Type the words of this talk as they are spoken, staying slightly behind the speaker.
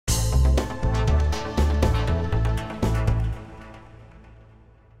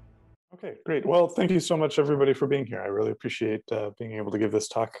Okay, great. Well, thank you so much, everybody, for being here. I really appreciate being able to give this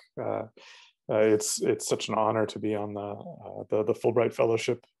talk. It's such an honor to be on the Fulbright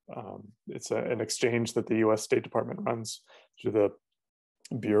Fellowship. It's an exchange that the U.S. State Department runs through the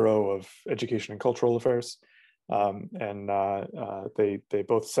Bureau of Education and Cultural Affairs, and they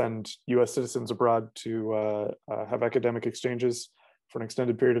both send U.S. citizens abroad to have academic exchanges for an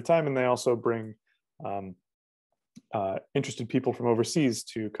extended period of time, and they also bring interested people from overseas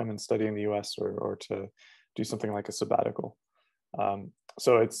to come and study in the US or to do something like a sabbatical.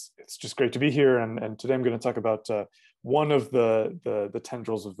 So it's just great to be here. And today I'm going to talk about one of the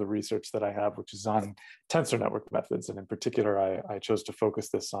tendrils of the research that I have, which is on tensor network methods. And in particular, I chose to focus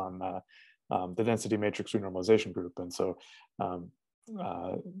this on the density matrix renormalization group. And so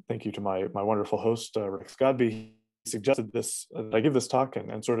thank you to my wonderful host, Rex Godby. He suggested this, that I give this talk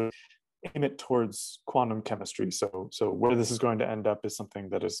and sort of aim it towards quantum chemistry. So where this is going to end up is something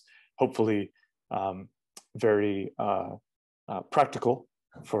that is hopefully very practical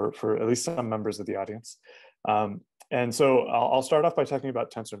for at least some members of the audience. And so I'll start off by talking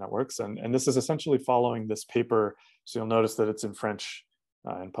about tensor networks. And this is essentially following this paper. So you'll notice that it's in French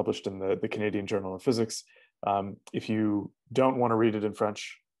and published in the Canadian Journal of Physics. If you don't want to read it in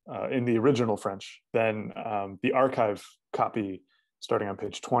French, in the original French, then the archive copy starting on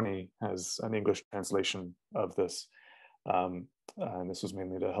page 20 has an English translation of this. And this was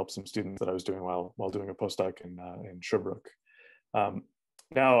mainly to help some students that I was doing while doing a postdoc in Sherbrooke. So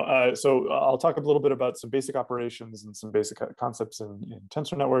I'll talk a little bit about some basic operations and some basic concepts in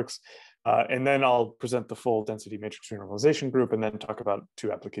tensor networks. And then I'll present the full density matrix renormalization group and then talk about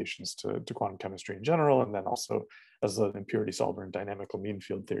two applications to quantum chemistry in general, and then also as an impurity solver in dynamical mean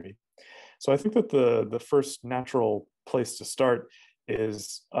field theory. So I think that the first natural place to start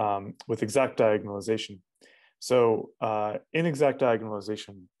is with exact diagonalization. So in exact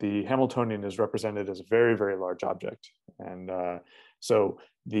diagonalization, the Hamiltonian is represented as a very, very large object. And so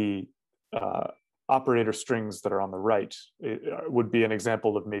the operator strings that are on the right would be an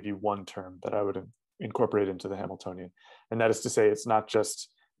example of maybe one term that I would incorporate into the Hamiltonian. And that is to say, it's not just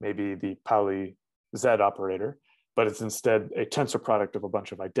maybe the Pauli Z operator, but it's instead a tensor product of a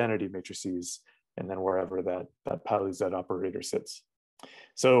bunch of identity matrices, and then wherever that Pauli Z operator sits.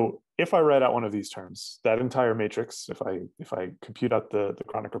 So if I write out one of these terms, that entire matrix, if I compute out the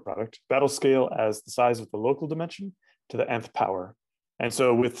Kronecker product, that'll scale as the size of the local dimension to the nth power. And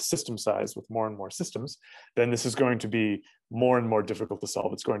so with system size, with more and more systems, then this is going to be more and more difficult to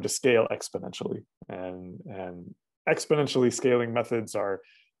solve. It's going to scale exponentially. And exponentially scaling methods are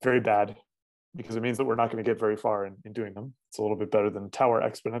very bad because it means that we're not going to get very far in doing them. It's a little bit better than tower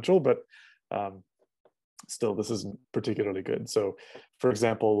exponential, but still, this isn't particularly good. So for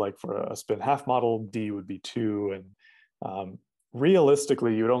example, like for a spin half model, D would be 2. And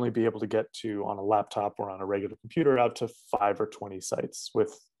realistically, you would only be able to get to, on a laptop or on a regular computer, out to 5 or 20 sites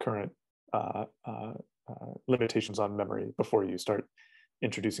with current limitations on memory before you start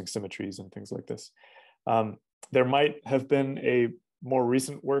introducing symmetries and things like this. There might have been a more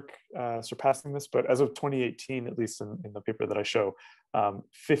recent work surpassing this, but as of 2018, at least in the paper that I show,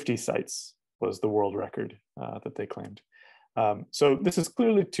 50 sites was the world record that they claimed. So this is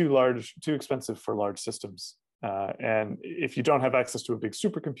clearly too expensive for large systems. And if you don't have access to a big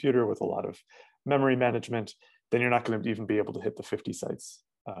supercomputer with a lot of memory management, then you're not going to even be able to hit the 50 sites.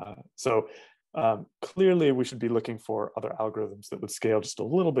 So clearly we should be looking for other algorithms that would scale just a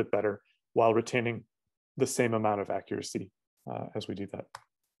little bit better while retaining the same amount of accuracy as we do that.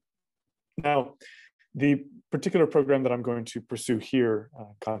 Now, the particular program that I'm going to pursue here, in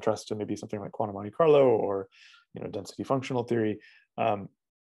contrast to maybe something like quantum Monte Carlo or density functional theory,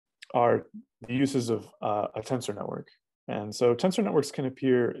 are the uses of a tensor network. And so tensor networks can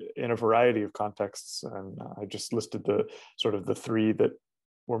appear in a variety of contexts. And I just listed the three that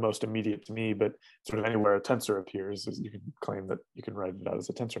were most immediate to me, but sort of anywhere a tensor appears, you can claim that you can write it out as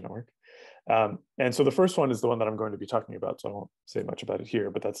a tensor network. And so the first one is the one that I'm going to be talking about, so I won't say much about it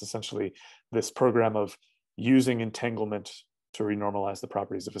here, but that's essentially this program of using entanglement to renormalize the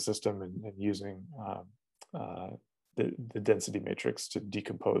properties of a system and using the density matrix to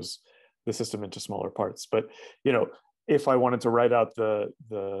decompose the system into smaller parts. But if I wanted to write out the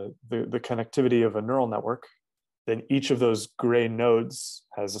connectivity of a neural network, then each of those gray nodes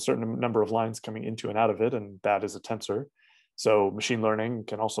has a certain number of lines coming into and out of it, and that is a tensor. So machine learning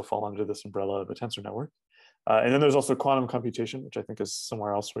can also fall under this umbrella of a tensor network. And then there's also quantum computation, which I think is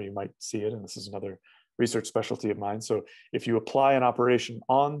somewhere else where you might see it, and this is another research specialty of mine. So if you apply an operation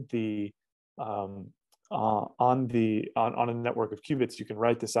on a network of qubits, you can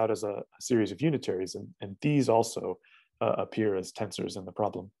write this out as a series of unitaries, and these also appear as tensors in the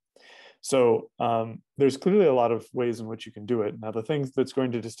problem. So there's clearly a lot of ways in which you can do it. Now, the thing that's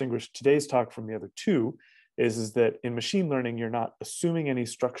going to distinguish today's talk from the other two is that in machine learning, you're not assuming any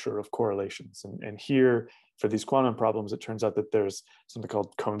structure of correlations. And here, for these quantum problems, it turns out that there's something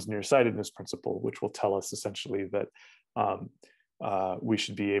called Kohn's nearsightedness principle, which will tell us essentially that we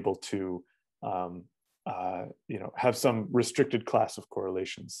should be able to have some restricted class of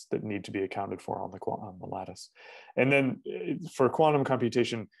correlations that need to be accounted for on the lattice. And then for quantum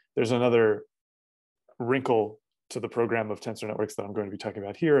computation, there's another wrinkle to the program of tensor networks that I'm going to be talking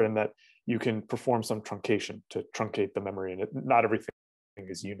about here, and that you can perform some truncation to truncate the memory, and not everything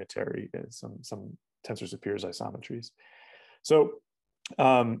is unitary. Some tensors appear as isometries. So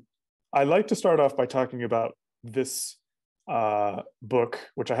I like to start off by talking about this book,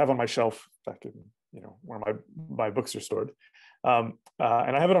 which I have on my shelf back in where my books are stored. And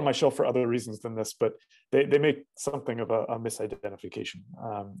I have it on my shelf for other reasons than this, but they make something of a misidentification.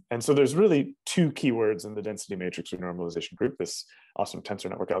 And so there's really two keywords in the density matrix renormalization group, this awesome tensor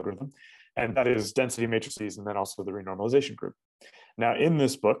network algorithm, and that is density matrices and then also the renormalization group. Now, in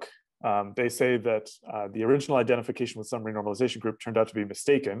this book, they say that the original identification with some renormalization group turned out to be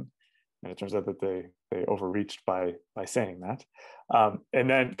mistaken. And it turns out that they overreached by saying that. And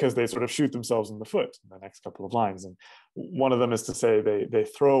then because they sort of shoot themselves in the foot in the next couple of lines. And one of them is to say they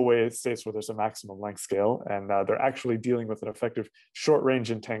throw away states where there's a maximum length scale, and they're actually dealing with an effective short range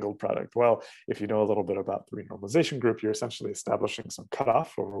entangled product. Well, if you know a little bit about the renormalization group, you're essentially establishing some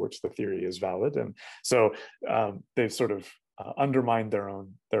cutoff over which the theory is valid. And so they've sort of undermined their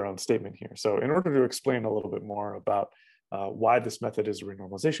own statement here. So in order to explain a little bit more about why this method is a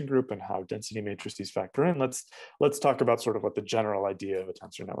renormalization group and how density matrices factor in, let's talk about sort of what the general idea of a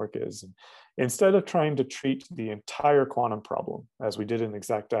tensor network is. And instead of trying to treat the entire quantum problem, as we did in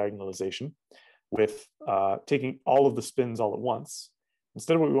exact diagonalization, with taking all of the spins all at once,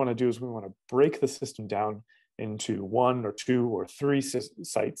 instead what we want to do is we want to break the system down into 1 or 2 or 3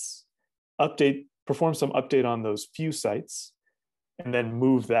 sites, perform some update on those few sites, and then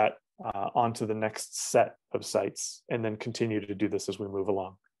move that onto the next set of sites, and then continue to do this as we move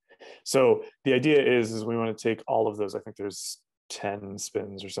along. So the idea is we want to take all of those, I think there's 10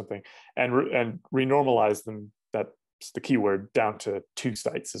 spins or something, and renormalize them, that's the keyword, down to 2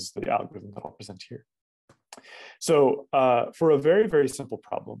 sites is the algorithm that I'll present here. So for a very, very simple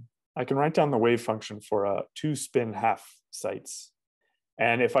problem, I can write down the wave function for a 2 spin half sites.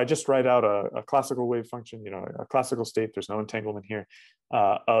 And if I just write out a classical wave function, a classical state, there's no entanglement here,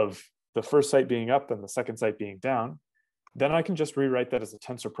 of the first site being up and the second site being down, then I can just rewrite that as a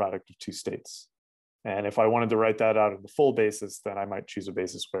tensor product of 2 states. And if I wanted to write that out in the full basis, then I might choose a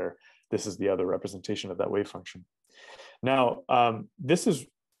basis where this is the other representation of that wave function. Now, this is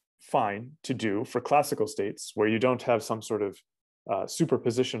fine to do for classical states where you don't have some sort of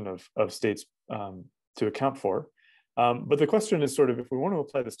superposition of states to account for. But the question is sort of, if we want to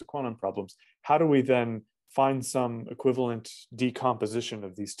apply this to quantum problems, how do we then find some equivalent decomposition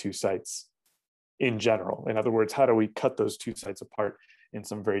of these 2 sites in general? In other words, how do we cut those 2 sites apart in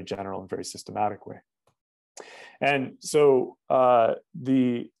some very general and very systematic way? And so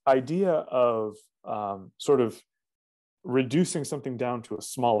the idea of sort of reducing something down to a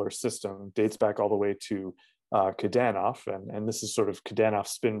smaller system dates back all the way to Kadanoff, and this is sort of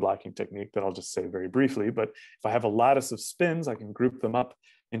Kadanoff's spin blocking technique that I'll just say very briefly. But if I have a lattice of spins, I can group them up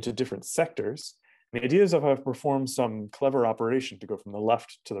into different sectors. The idea is if I perform some clever operation to go from the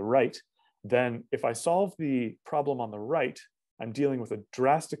left to the right, then if I solve the problem on the right, I'm dealing with a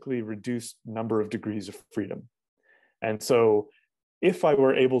drastically reduced number of degrees of freedom. And so if I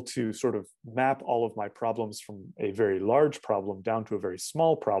were able to sort of map all of my problems from a very large problem down to a very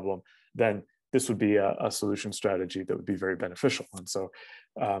small problem, then this would be a solution strategy that would be very beneficial. And so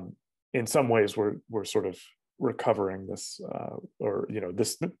in some ways, we're sort of recovering this,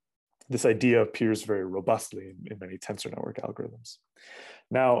 this idea appears very robustly in many tensor network algorithms.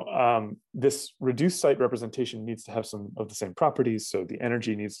 Now, this reduced site representation needs to have some of the same properties. So the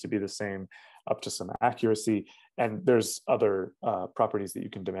energy needs to be the same up to some accuracy. And there's other properties that you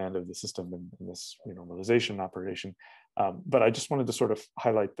can demand of the system in this renormalization operation. But I just wanted to sort of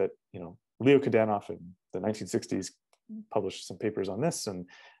highlight that, Leo Kadanoff in the 1960s published some papers on this, and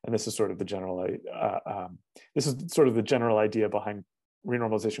this is sort of the general idea behind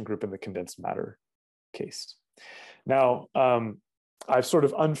renormalization group in the condensed matter case. Now, I've sort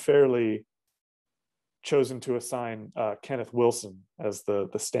of unfairly chosen to assign Kenneth Wilson as the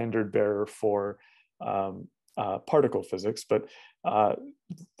standard bearer for particle physics, but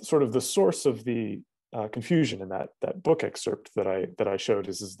sort of the source of the confusion in that book excerpt that I showed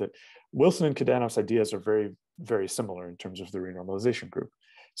is that Wilson and Kadanoff's ideas are very, very similar in terms of the renormalization group.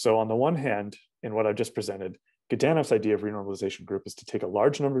 So on the one hand, in what I've just presented, Gedanov's idea of renormalization group is to take a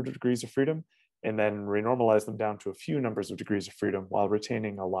large number of degrees of freedom and then renormalize them down to a few numbers of degrees of freedom while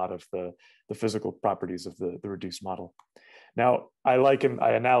retaining a lot of the physical properties of the reduced model. Now, I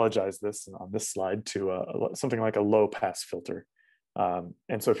analogize this on this slide to something like a low pass filter. And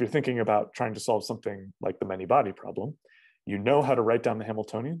so if you're thinking about trying to solve something like the many body problem, you know how to write down the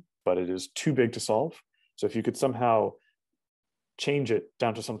Hamiltonian, but it is too big to solve. So if you could somehow change it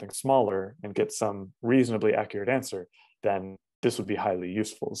down to something smaller and get some reasonably accurate answer, then this would be highly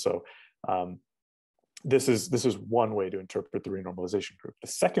useful. So this is one way to interpret the renormalization group. The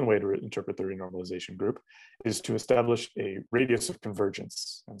second way to interpret the renormalization group is to establish a radius of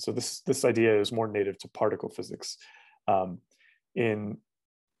convergence. And so this idea is more native to particle physics. In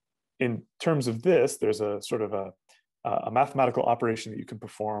terms of this, there's a sort of a mathematical operation that you can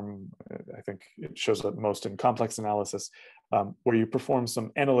perform. I think it shows up most in complex analysis, where you perform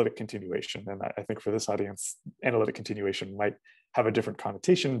some analytic continuation. And I think for this audience, analytic continuation might have a different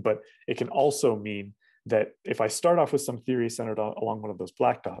connotation, but it can also mean that if I start off with some theory centered along one of those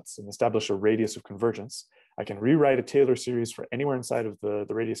black dots and establish a radius of convergence, I can rewrite a Taylor series for anywhere inside of the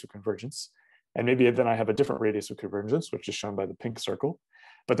radius of convergence. And maybe then I have a different radius of convergence, which is shown by the pink circle.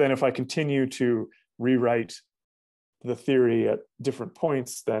 But then if I continue to rewrite the theory at different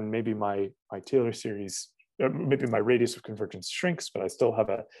points, then maybe my Taylor series, maybe my radius of convergence shrinks, but I still have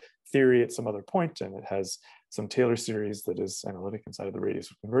a theory at some other point, and it has some Taylor series that is analytic inside of the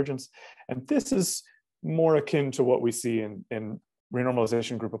radius of convergence. And this is more akin to what we see in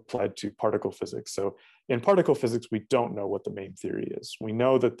renormalization group applied to particle physics. So in particle physics, we don't know what the main theory is. We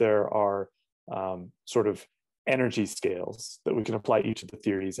know that there are sort of energy scales that we can apply each of the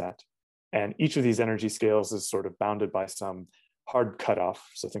theories at. And each of these energy scales is sort of bounded by some hard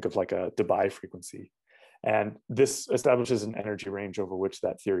cutoff. So think of like a Debye frequency. And this establishes an energy range over which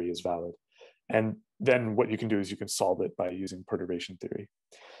that theory is valid. And then what you can do is you can solve it by using perturbation theory.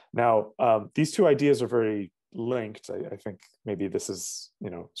 Now, these two ideas are very linked. I think maybe this is,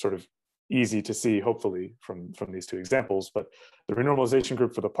 sort of easy to see, hopefully, from these two examples. But the renormalization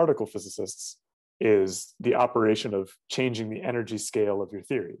group for the particle physicists is the operation of changing the energy scale of your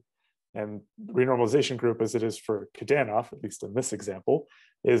theory. And renormalization group, as it is for Gedanov, at least in this example,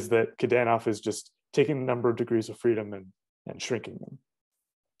 is that Gedanov is just taking the number of degrees of freedom and shrinking them.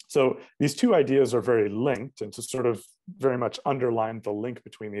 So these two ideas are very linked, and to sort of very much underline the link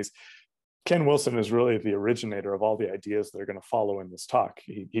between these, Ken Wilson is really the originator of all the ideas that are going to follow in this talk.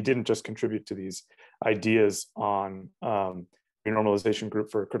 He didn't just contribute to these ideas on renormalization group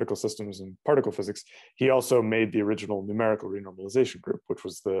for critical systems and particle physics. He also made the original numerical renormalization group, which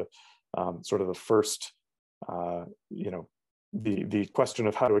was the sort of the first, the question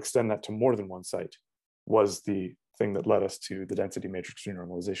of how to extend that to more than one site was the thing that led us to the density matrix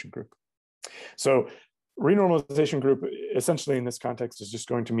renormalization group. So renormalization group essentially in this context is just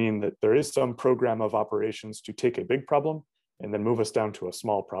going to mean that there is some program of operations to take a big problem and then move us down to a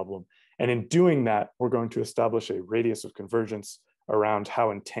small problem. And in doing that, we're going to establish a radius of convergence around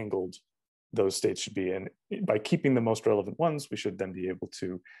how entangled those states should be. And by keeping the most relevant ones, we should then be able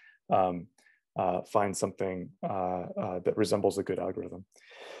to find something that resembles a good algorithm.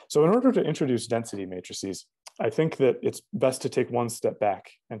 So in order to introduce density matrices, I think that it's best to take one step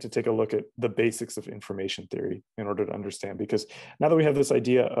back and to take a look at the basics of information theory in order to understand, because now that we have this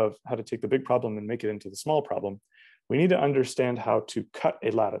idea of how to take the big problem and make it into the small problem, we need to understand how to cut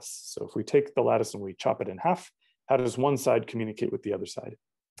a lattice. So if we take the lattice and we chop it in half, how does one side communicate with the other side?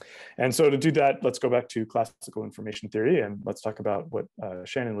 And so to do that, let's go back to classical information theory and let's talk about what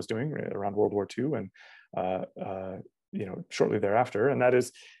Shannon was doing around World War II and shortly thereafter. And that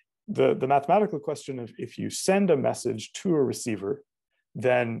is the mathematical question of, if you send a message to a receiver,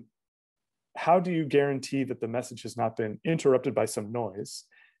 then how do you guarantee that the message has not been interrupted by some noise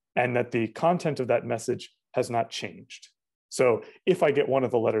and that the content of that message has not changed? So if I get one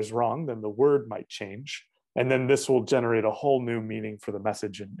of the letters wrong, then the word might change. And then this will generate a whole new meaning for the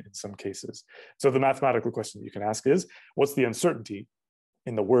message in some cases. So the mathematical question that you can ask is, what's the uncertainty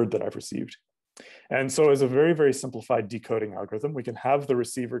in the word that I've received? And so as a very, very simplified decoding algorithm, we can have the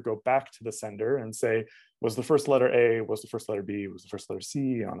receiver go back to the sender and say, was the first letter A, was the first letter B, was the first letter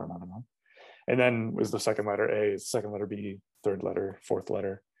C, on and on and on. And then was the second letter A, is the second letter B, third letter, fourth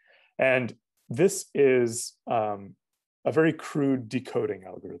letter. And this is a very crude decoding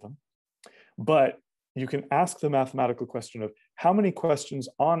algorithm, but you can ask the mathematical question of, how many questions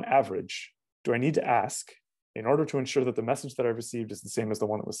on average do I need to ask in order to ensure that the message that I've received is the same as the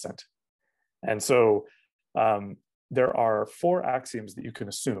one that was sent? And so there are 4 axioms that you can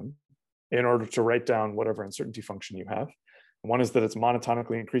assume in order to write down whatever uncertainty function you have. One is that it's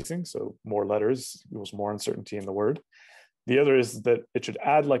monotonically increasing, so more letters equals more uncertainty in the word. The other is that it should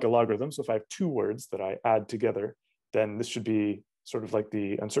add like a logarithm. So if I have two words that I add together, then this should be sort of like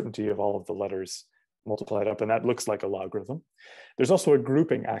the uncertainty of all of the letters multiplied up, and that looks like a logarithm. There's also a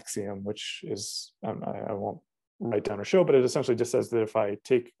grouping axiom, which is, I won't write down or show, but it essentially just says that if I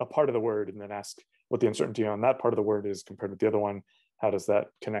take a part of the word and then ask what the uncertainty on that part of the word is compared with the other one, how does that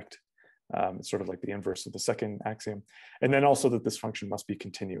connect? It's sort of like the inverse of the second axiom. And then also that this function must be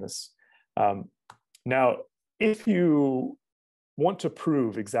continuous. Now, if you want to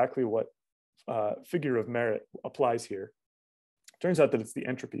prove exactly what figure of merit applies here, it turns out that it's the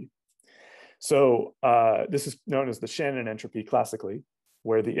entropy. So this is known as the Shannon entropy classically,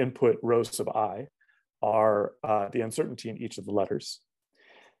 where the input rho sub I are the uncertainty in each of the letters.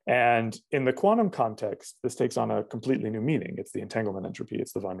 And in the quantum context, this takes on a completely new meaning. It's the entanglement entropy,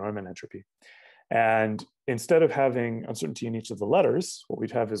 it's the von Neumann entropy. And instead of having uncertainty in each of the letters, what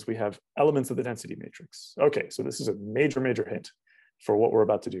we'd have is we have elements of the density matrix. Okay, so this is a major, major hint for what we're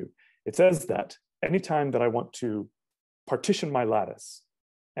about to do. It says that anytime that I want to partition my lattice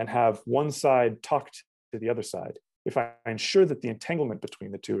and have one side talk to the other side, if I ensure that the entanglement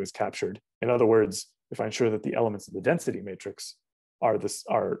between the two is captured, in other words, if I ensure that the elements of the density matrix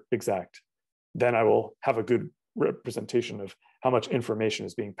are exact, then I will have a good representation of how much information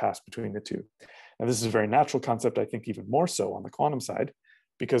is being passed between the two. And this is a very natural concept, I think even more so on the quantum side,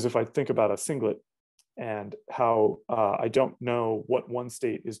 because if I think about a singlet and how I don't know what one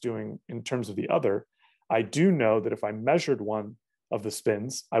state is doing in terms of the other, I do know that if I measured one of the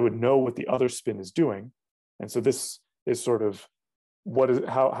spins, I would know what the other spin is doing. And so this is sort of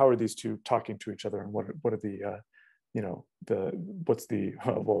how are these two talking to each other, and what are the what's the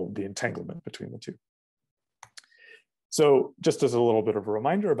the entanglement between the two. So just as a little bit of a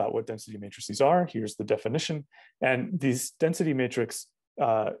reminder about what density matrices are, here's the definition. And these density matrices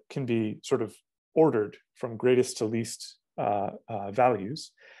can be sort of ordered from greatest to least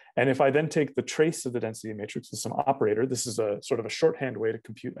values. And if I then take the trace of the density matrix with some operator, this is a sort of a shorthand way to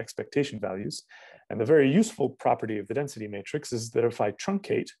compute expectation values. And the very useful property of the density matrix is that if I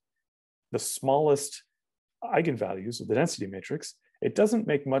truncate the smallest eigenvalues of the density matrix, it doesn't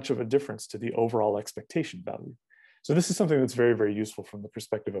make much of a difference to the overall expectation value. So this is something that's very, very useful from the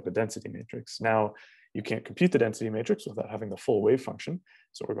perspective of a density matrix. Now, you can't compute the density matrix without having the full wave function.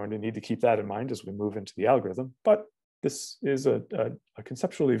 So we're going to need to keep that in mind as we move into the algorithm. But this is a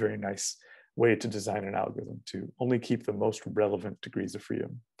conceptually very nice way to design an algorithm to only keep the most relevant degrees of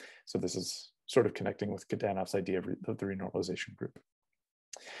freedom. So this is sort of connecting with Kadanov's idea of the renormalization group.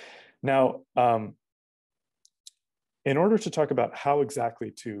 Now, in order to talk about how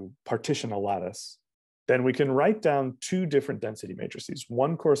exactly to partition a lattice, then we can write down two different density matrices,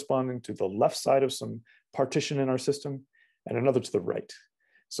 one corresponding to the left side of some partition in our system and another to the right.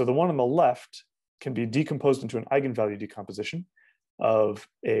 So the one on the left can be decomposed into an eigenvalue decomposition of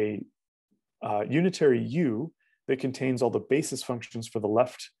a unitary U that contains all the basis functions for the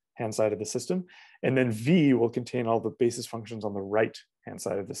left-hand side of the system, and then V will contain all the basis functions on the right-hand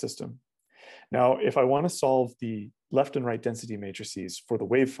side of the system. Now, if I want to solve the left and right density matrices for the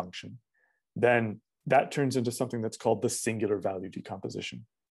wave function, then that turns into something that's called the singular value decomposition.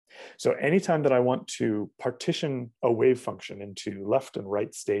 So anytime that I want to partition a wave function into left and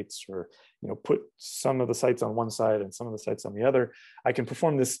right states, or put some of the sites on one side and some of the sites on the other, I can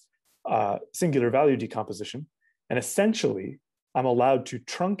perform this singular value decomposition. And essentially, I'm allowed to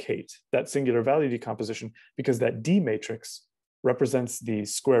truncate that singular value decomposition because that D matrix represents the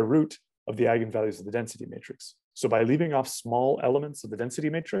square root of the eigenvalues of the density matrix. So by leaving off small elements of the density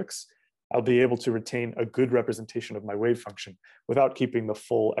matrix, I'll be able to retain a good representation of my wave function without keeping the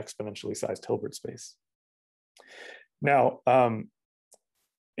full exponentially sized Hilbert space. Now,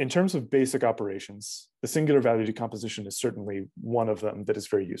 in terms of basic operations, the singular value decomposition is certainly one of them that is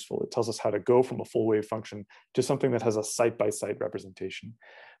very useful. It tells us how to go from a full wave function to something that has a site-by-site representation.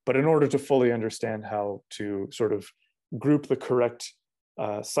 But in order to fully understand how to sort of group the correct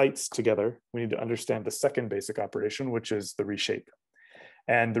sites together, we need to understand the second basic operation, which is the reshape.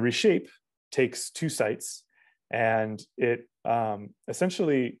 And the reshape takes two sites and it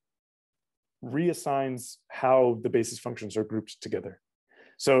essentially reassigns how the basis functions are grouped together.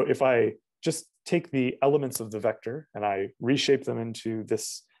 So if I just take the elements of the vector and I reshape them into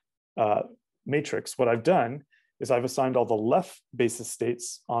this matrix, what I've done is I've assigned all the left basis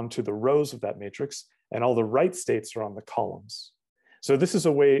states onto the rows of that matrix, and all the right states are on the columns. So this is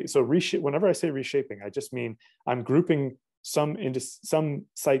a way, so whenever I say reshaping, I just mean I'm grouping some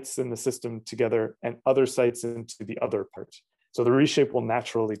sites in the system together and other sites into the other part. So the reshape will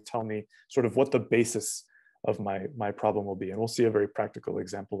naturally tell me sort of what the basis of my problem will be. And we'll see a very practical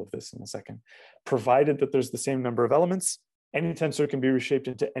example of this in a second. Provided that there's the same number of elements, any tensor can be reshaped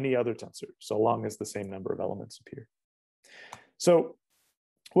into any other tensor, so long as the same number of elements appear. So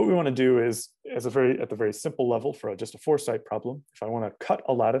what we want to do is, at the very simple level for just a 4-site problem, if I want to cut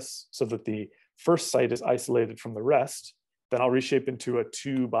a lattice so that the first site is isolated from the rest, then I'll reshape into a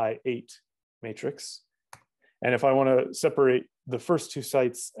 2x8 matrix. And if I want to separate the first 2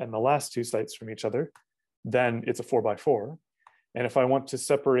 sites and the last 2 sites from each other, then it's a 4x4. And if I want to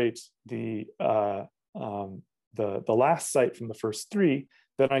separate the last site from the first 3,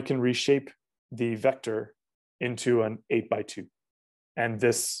 then I can reshape the vector into an 8x2. And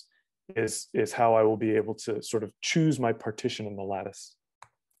this is how I will be able to sort of choose my partition in the lattice.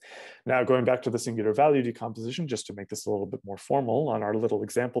 Now, going back to the singular value decomposition, just to make this a little bit more formal, on our little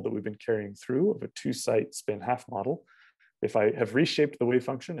example that we've been carrying through of a 2-site spin half model, if I have reshaped the wave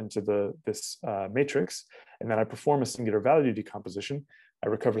function into this matrix, and then I perform a singular value decomposition, I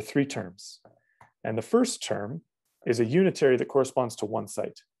recover 3 terms. And the first term is a unitary that corresponds to one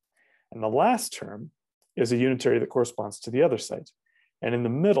site. And the last term is a unitary that corresponds to the other site. And in the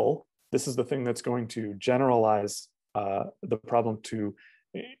middle, this is the thing that's going to generalize the problem to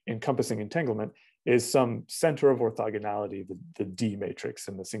encompassing entanglement, is some center of orthogonality, the D matrix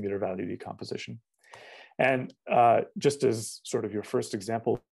in the singular value decomposition. And just as sort of your first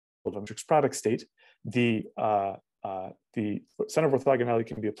example of a matrix product state, the center of orthogonality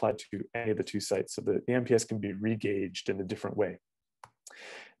can be applied to any of the 2 sites, so the MPS can be regauged in a different way.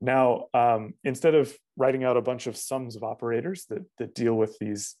 Now, instead of writing out a bunch of sums of operators that deal with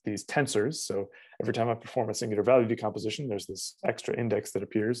these tensors, so every time I perform a singular value decomposition, there's this extra index that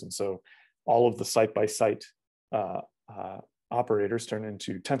appears, and so all of the site-by-site operators turn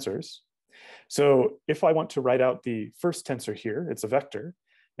into tensors. So if I want to write out the first tensor here, it's a vector,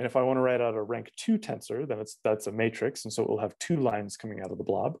 and if I want to write out a rank 2 tensor, then that's a matrix, and so it will have 2 lines coming out of the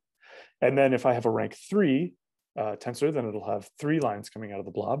blob. And then if I have a rank 3 tensor, then it'll have 3 lines coming out of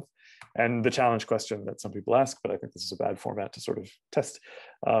the blob. And the challenge question that some people ask, but I think this is a bad format to sort of test.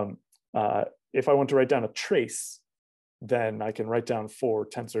 If I want to write down a trace, then I can write down 4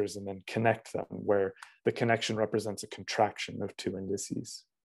 tensors and then connect them, where the connection represents a contraction of 2 indices.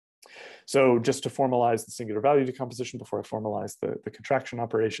 So just to formalize the singular value decomposition before I formalize the contraction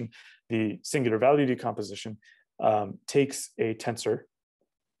operation, the singular value decomposition takes a tensor.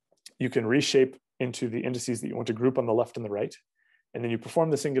 You can reshape into the indices that you want to group on the left and the right. And then you perform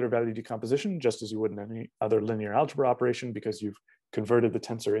the singular value decomposition just as you would in any other linear algebra operation, because you've converted the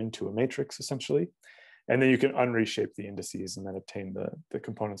tensor into a matrix essentially. And then you can unreshape the indices and then obtain the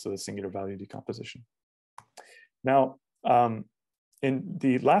components of the singular value decomposition. Now, in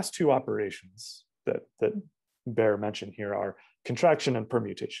the last 2 operations that Bear mentioned here are contraction and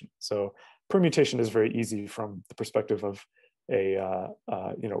permutation. So permutation is very easy from the perspective of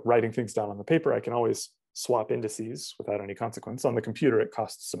writing things down on the paper. I can always swap indices without any consequence. On the computer, it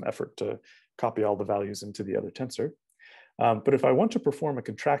costs some effort to copy all the values into the other tensor. But if I want to perform a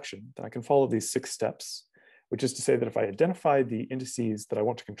contraction, then I can follow these 6 steps, which is to say that if I identify the indices that I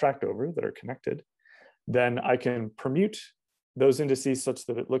want to contract over that are connected, then I can permute those indices such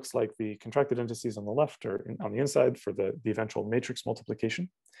that it looks like the contracted indices on the left or on the inside for the eventual matrix multiplication.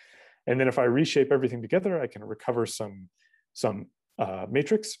 And then if I reshape everything together, I can recover some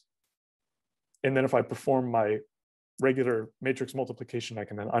matrix. And then if I perform my regular matrix multiplication, I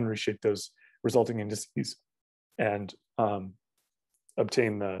can then unreshape those resulting indices and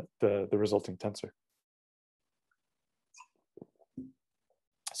obtain the resulting tensor.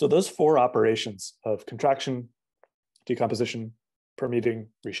 So those 4 operations of contraction, decomposition, permuting,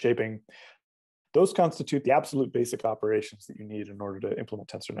 reshaping, those constitute the absolute basic operations that you need in order to implement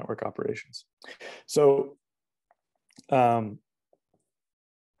tensor network operations. So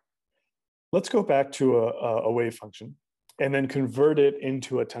let's go back to a wave function and then convert it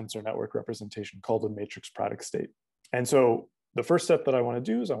into a tensor network representation called a matrix product state. And so the first step that I want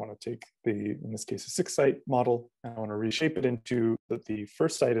to do is I want to take in this case, a 6-site model, and I want to reshape it into that the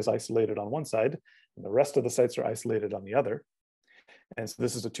first site is isolated on one side and the rest of the sites are isolated on the other. And so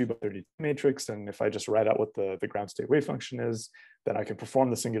this is a 2x32 matrix. And if I just write out what the ground state wave function is, then I can perform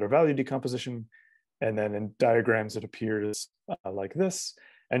the singular value decomposition. And then in diagrams, it appears like this.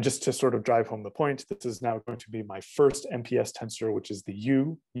 And just to sort of drive home the point, this is now going to be my first MPS tensor, which is the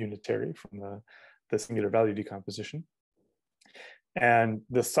U unitary from the singular value decomposition. And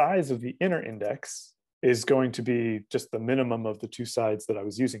the size of the inner index is going to be just the minimum of the 2 sides that I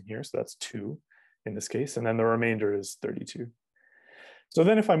was using here. So that's 2 in this case. And then the remainder is 32. So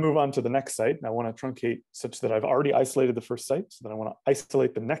then if I move on to the next site, and I want to truncate such that I've already isolated the first site, so then I want to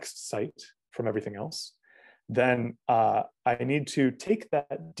isolate the next site from everything else, then I need to take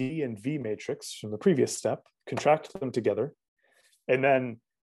that D and V matrix from the previous step, contract them together, and then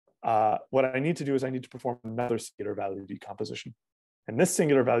what I need to do is I need to perform another singular value decomposition. And this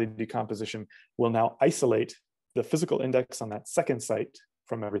singular value decomposition will now isolate the physical index on that second site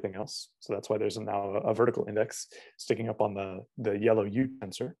from everything else. So that's why there's now a vertical index sticking up on the yellow U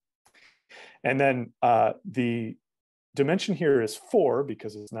tensor. And then the dimension here is 4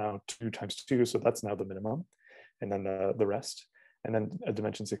 because it's now 2 times 2, so that's now the minimum, and then the rest, and then a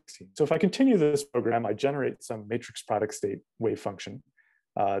dimension 16. So if I continue this program, I generate some matrix product state wave function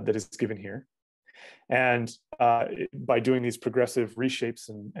that is given here. And by doing these progressive reshapes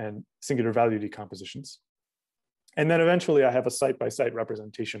and singular value decompositions. And then eventually I have a site-by-site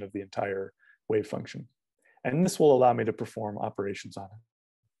representation of the entire wave function. And this will allow me to perform operations on it.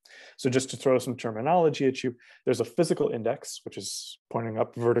 So just to throw some terminology at you, there's a physical index, which is pointing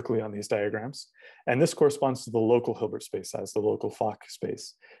up vertically on these diagrams. And this corresponds to the local Hilbert space size, the local Fock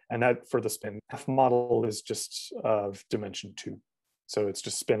space. And that for the spin F model is just of dimension 2. So it's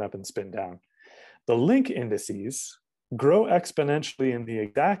just spin up and spin down. The link indices grow exponentially in the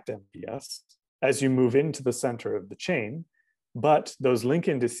exact MPS as you move into the center of the chain, but those link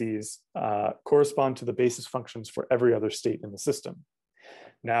indices correspond to the basis functions for every other state in the system.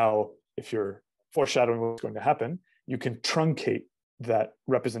 Now, if you're foreshadowing what's going to happen, you can truncate that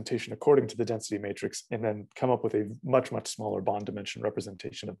representation according to the density matrix and then come up with a much, much smaller bond dimension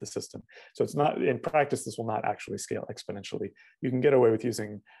representation of the system. So it's not, in practice, this will not actually scale exponentially. You can get away with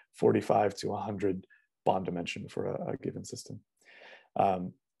using 45 to 100 bond dimension for a given system.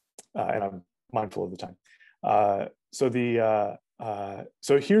 And I'm mindful of the time.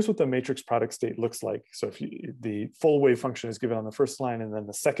 So here's what the matrix product state looks like. So if the full wave function is given on the first line, and then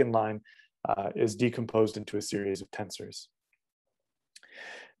the second line is decomposed into a series of tensors.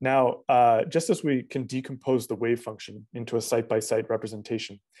 Now, just as we can decompose the wave function into a site-by-site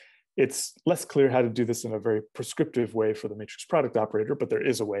representation, it's less clear how to do this in a very prescriptive way for the matrix product operator, but there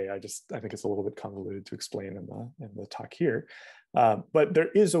is a way. I think it's a little bit convoluted to explain in the talk here. But there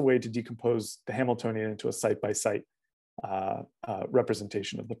is a way to decompose the Hamiltonian into a site-by-site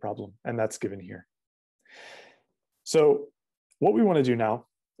representation of the problem, and that's given here. So what we want to do now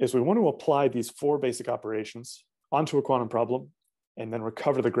is we want to apply these 4 basic operations onto a quantum problem and then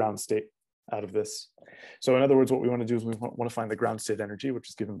recover the ground state out of this. So in other words, what we want to do is we want to find the ground state energy, which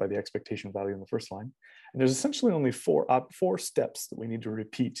is given by the expectation value in the first line. And there's essentially only 4 steps that we need to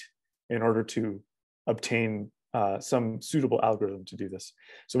repeat in order to obtain some suitable algorithm to do this.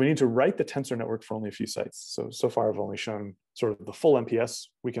 So we need to write the tensor network for only a few sites. So far I've only shown sort of the full MPS.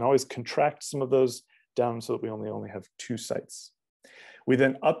 We can always contract some of those down so that we only have 2 sites. We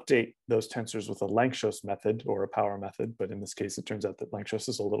then update those tensors with a Lanczos method or a power method, but in this case, it turns out that Lanczos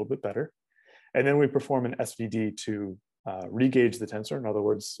is a little bit better. And then we perform an SVD to regauge the tensor. In other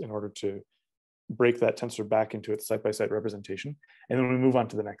words, in order to break that tensor back into its site-by-site representation. And then we move on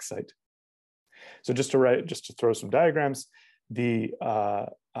to the next site. So just to throw some diagrams, the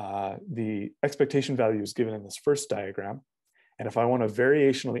expectation value is given in this first diagram. And if I want to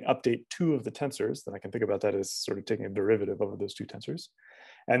variationally update 2 of the tensors, then I can think about that as sort of taking a derivative over those 2 tensors.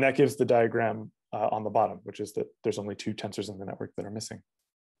 And that gives the diagram on the bottom, which is that there's only 2 tensors in the network that are missing.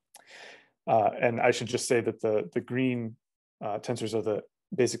 And I should just say that the green tensors are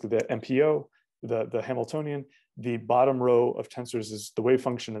basically the MPO, the Hamiltonian. The bottom row of tensors is the wave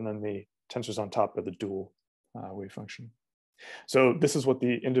function, and then the tensors on top are the dual wave function. So this is what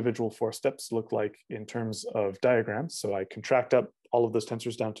the individual 4 steps look like in terms of diagrams. So I contract up all of those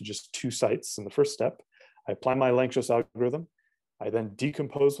tensors down to just 2 sites in the first step. I apply my Lanczos algorithm. I then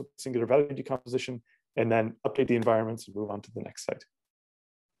decompose with singular value decomposition, and then update the environments and move on to the next site.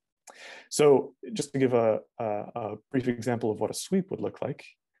 So just to give a brief example of what a sweep would look like,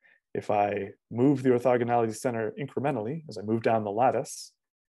 if I move the orthogonality center incrementally as I move down the lattice,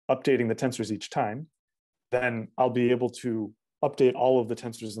 updating the tensors each time, then I'll be able to update all of the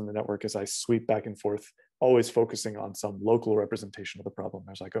tensors in the network as I sweep back and forth, always focusing on some local representation of the problem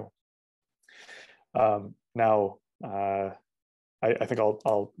as I go. I think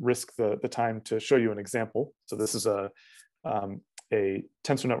I'll risk the time to show you an example. So this is a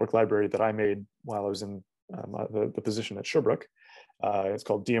tensor network library that I made while I was in the position at Sherbrooke. It's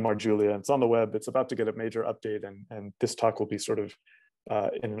called DMR Julia. It's on the web. It's about to get a major update, and this talk will be sort of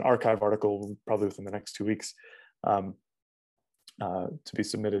in an archive article probably within the next 2 weeks to be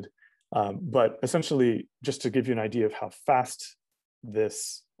submitted. But essentially, just to give you an idea of how fast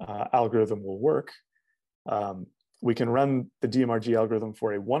this algorithm will work, we can run the DMRG algorithm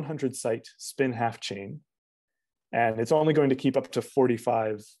for a 100-site spin half chain, and it's only going to keep up to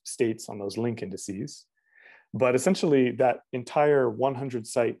 45 states on those link indices. But essentially that entire 100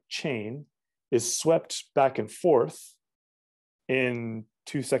 site chain is swept back and forth in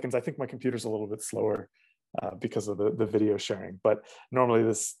 2 seconds. I think my computer's a little bit slower because of the video sharing, but normally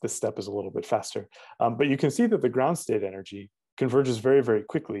this step is a little bit faster. But you can see that the ground state energy converges very, very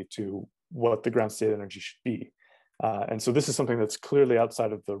quickly to what the ground state energy should be. And so this is something that's clearly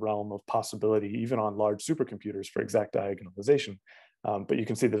outside of the realm of possibility, even on large supercomputers for exact diagonalization. But you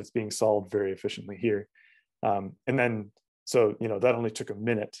can see that it's being solved very efficiently here. And then, so, that only took a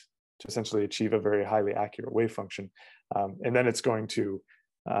minute to essentially achieve a very highly accurate wave function. And then it's going to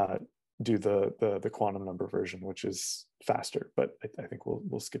do the quantum number version, which is faster, but I think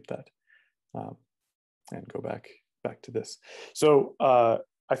we'll skip that and go back to this. So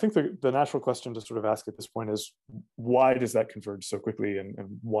I think the natural question to sort of ask at this point is, why does that converge so quickly, and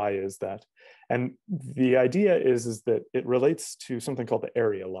why is that? And the idea is that it relates to something called the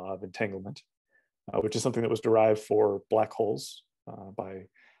area law of entanglement, which is something that was derived for black holes by,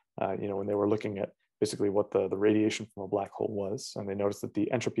 when they were looking at basically what the radiation from a black hole was, and they noticed that the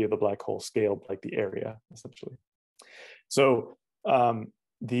entropy of the black hole scaled like the area, essentially. So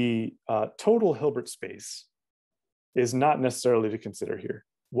the total Hilbert space is not necessarily to consider here.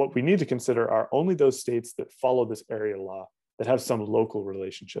 What we need to consider are only those states that follow this area law, that have some local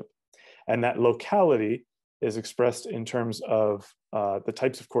relationship. And that locality is expressed in terms of the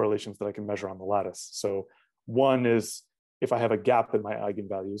types of correlations that I can measure on the lattice. So one is, if I have a gap in my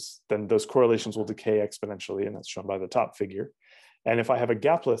eigenvalues, then those correlations will decay exponentially, and that's shown by the top figure. And if I have a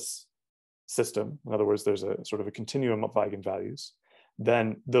gapless system, in other words, there's a sort of a continuum of eigenvalues,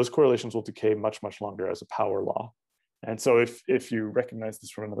 then those correlations will decay much, much longer as a power law. And so if you recognize this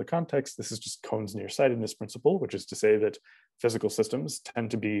from another context, this is just Kohn's nearsightedness principle, which is to say that physical systems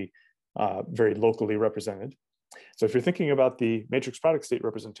tend to be very locally represented. So if you're thinking about the matrix product state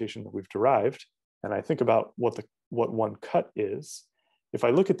representation that we've derived, and I think about what one cut is, if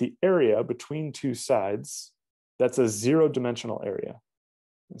I look at the area between two sides, that's a zero-dimensional area.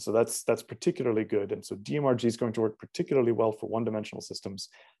 And so that's particularly good. And so DMRG is going to work particularly well for one-dimensional systems,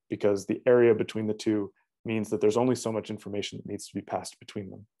 because the area between the two means that there's only so much information that needs to be passed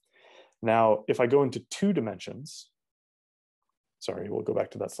between them. Now, if I go into 2 dimensions, sorry, we'll go back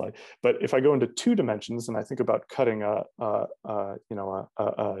to that slide. But if I go into 2 dimensions and I think about cutting a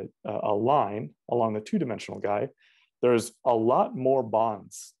line along the 2-dimensional guy, there's a lot more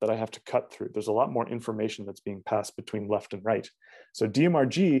bonds that I have to cut through. There's a lot more information that's being passed between left and right. So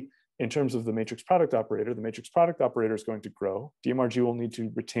DMRG, in terms of the matrix product operator, the matrix product operator is going to grow. DMRG will need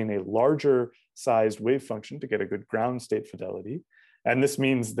to retain a larger sized wave function to get a good ground state fidelity. And this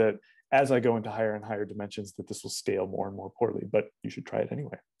means that as I go into higher and higher dimensions, that this will scale more and more poorly, but you should try it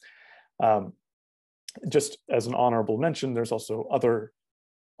anyway. Just as an honorable mention, there's also other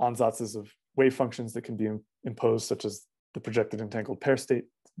ansatzes of wave functions that can be imposed, such as the projected entangled pair state,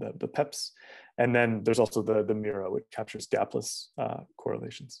 the PEPs. And then there's also the Mira, which captures gapless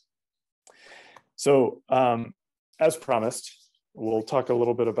correlations. So as promised, we'll talk a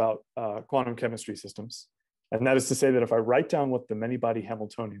little bit about quantum chemistry systems. And that is to say that if I write down what the many-body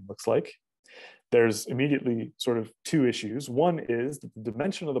Hamiltonian looks like, there's immediately sort of 2 issues. One is that the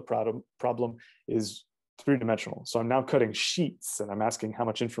dimension of the problem is 3-dimensional. So I'm now cutting sheets, and I'm asking how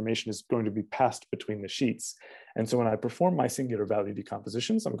much information is going to be passed between the sheets. And so when I perform my singular value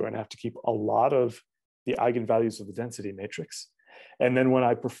decompositions, I'm going to have to keep a lot of the eigenvalues of the density matrix. And then when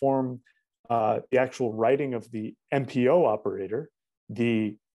I perform the actual writing of the MPO operator,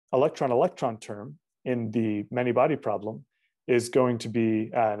 the electron-electron term in the many-body problem is going to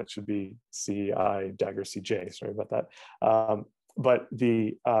be, and it should be CI dagger CJ, sorry about that. But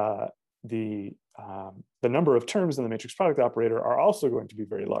the number of terms in the matrix product operator are also going to be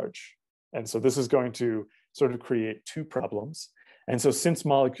very large. And so this is going to sort of create 2 problems. And so since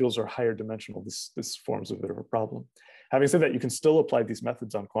molecules are higher dimensional, this forms a bit of a problem. Having said that, you can still apply these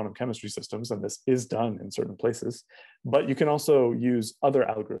methods on quantum chemistry systems, and this is done in certain places, but you can also use other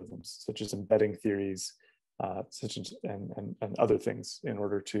algorithms, such as embedding theories, and other things in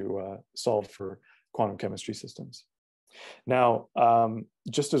order to solve for quantum chemistry systems. Now,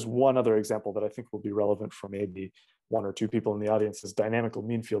 just as one other example that I think will be relevant for maybe 1 or 2 people in the audience is dynamical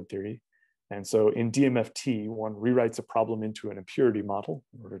mean field theory. And so in DMFT, one rewrites a problem into an impurity model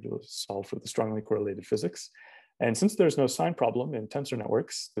in order to solve for the strongly correlated physics. And since there's no sign problem in tensor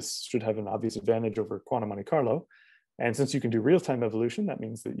networks, this should have an obvious advantage over quantum Monte Carlo. And since you can do real-time evolution, that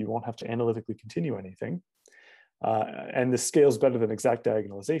means that you won't have to analytically continue anything. And this scales better than exact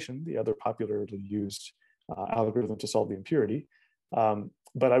diagonalization, the other popularly used algorithm to solve the impurity.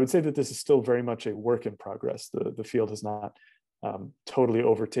 But I would say that this is still very much a work in progress. The field has not totally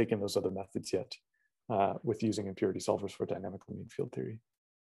overtaken those other methods yet. with using impurity solvers for dynamical mean field theory.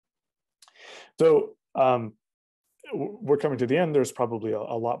 So we're coming to the end. There's probably a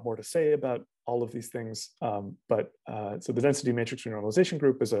lot more to say about all of these things. So the density matrix renormalization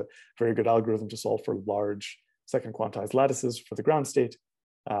group is a very good algorithm to solve for large second quantized lattices for the ground state.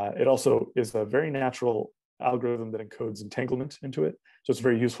 It also is a very natural algorithm that encodes entanglement into it. So it's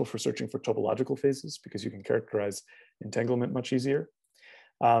very useful for searching for topological phases because you can characterize entanglement much easier.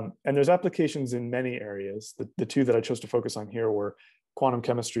 And there's applications in many areas. The two that I chose to focus on here were quantum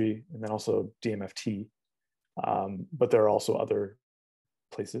chemistry and then also DMFT. But there are also other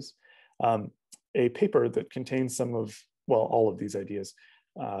places. A paper that contains some of, well, all of these ideas,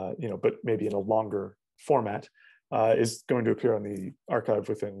 but maybe in a longer format, is going to appear on the archive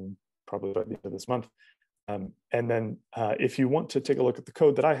within probably by the end of this month. And then if you want to take a look at the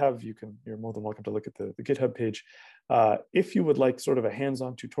code that I have, you're more than welcome to look at the GitHub page. If you would like sort of a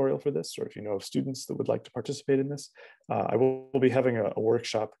hands-on tutorial for this, or if you know of students that would like to participate in this, I will be having a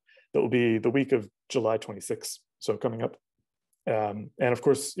workshop that will be the week of July 26th, so coming up. And of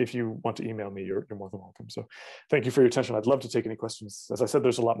course, if you want to email me, you're more than welcome. So thank you for your attention. I'd love to take any questions. As I said,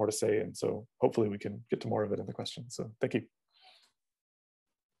 there's a lot more to say, and so hopefully we can get to more of it in the questions. So thank you.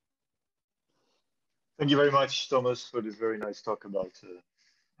 Thank you very much, Thomas, for this very nice talk about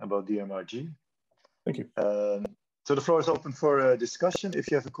DMRG. Thank you. So the floor is open for discussion.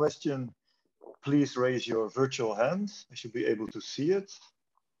 If you have a question, please raise your virtual hand. I should be able to see it.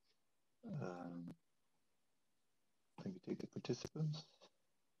 Let me take the participants.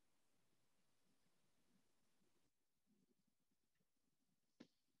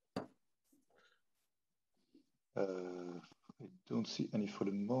 I don't see any for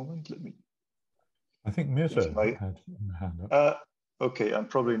the moment. Let me. I think Mirta had a hand up. Okay, I'm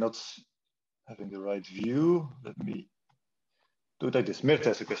probably not having the right view. Let me do it like this. Mirta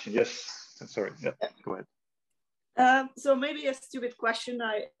has a question. Yes, sorry. Yeah, go ahead. So maybe a stupid question.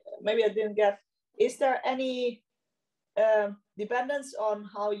 Maybe I didn't get. Is there any dependence on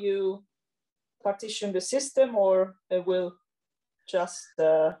how you partition the system, or it will just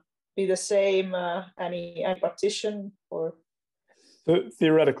be the same any partition? Or so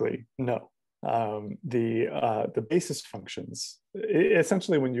theoretically, no. The basis functions,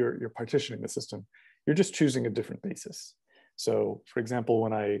 essentially when you're partitioning the system, you're just choosing a different basis. So for example,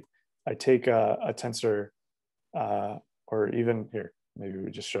 when I take a tensor, or even here, maybe we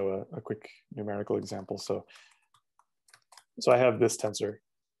just show a quick numerical example. So I have this tensor,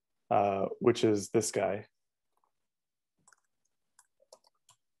 which is this guy.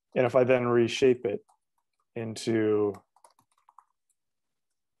 And if I then reshape it into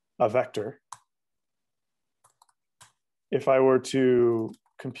a vector, if I were to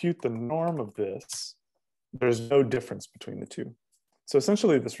compute the norm of this, there's no difference between the two. So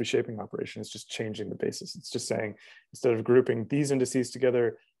essentially this reshaping operation is just changing the basis. It's just saying, instead of grouping these indices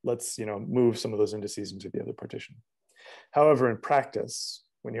together, let's move some of those indices into the other partition. However, in practice,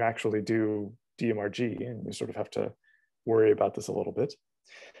 when you actually do DMRG, and you sort of have to worry about this a little bit,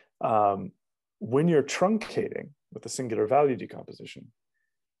 when you're truncating with the singular value decomposition,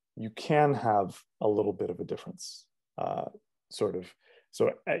 you can have a little bit of a difference, So,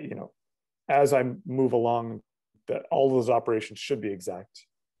 as I move along, that all those operations should be exact,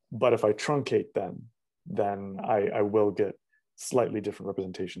 but if I truncate them, then I will get slightly different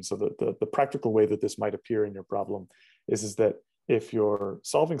representations. So the practical way that this might appear in your problem is that if you're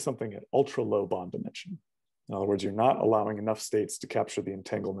solving something at ultra low bond dimension, in other words, you're not allowing enough states to capture the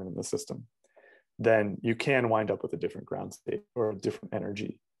entanglement in the system, then you can wind up with a different ground state or a different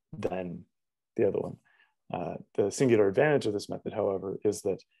energy than the other one. The singular advantage of this method, however, is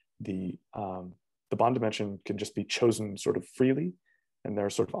that the bond dimension can just be chosen sort of freely, and there are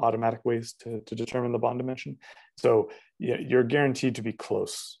sort of automatic ways to determine the bond dimension. So you're guaranteed to be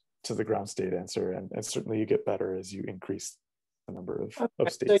close to the ground state answer, and certainly you get better as you increase the number of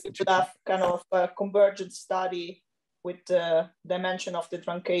states. So you could have kind of a convergent study with the dimension of the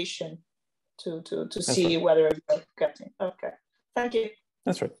truncation to see right. Whether you're getting. Okay, thank you.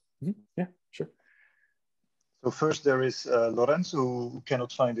 That's right. Mm-hmm. Yeah, sure. So first there is Lorenzo, who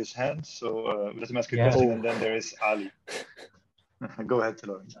cannot find his hand. So let him ask a question, and then there is Ali. Go ahead,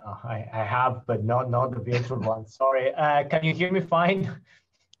 Lorenzo. I have, but not the virtual one. Sorry. Can you hear me fine?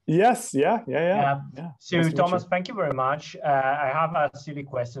 Yes. Yeah. So nice Thomas, thank you very much. I have a silly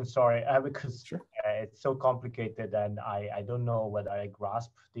question. Sorry, because sure. It's so complicated, and I don't know whether I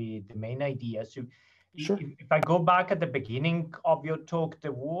grasp the main idea. So. Sure. If I go back at the beginning of your talk,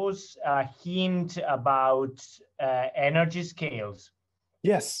 there was a hint about energy scales.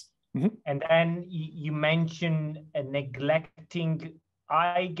 Yes. Mm-hmm. And then you mentioned neglecting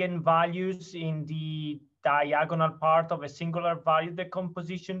eigenvalues in the diagonal part of a singular value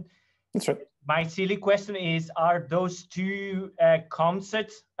decomposition. That's right. My silly question is, are those two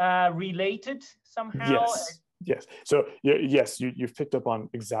concepts related somehow? Yes, yes. So yes, you've picked up on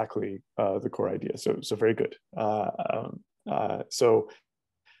exactly the core idea. So very good.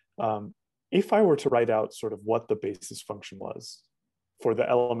 If I were to write out sort of what the basis function was for the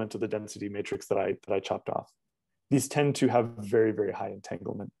element of the density matrix that I chopped off, these tend to have very, very high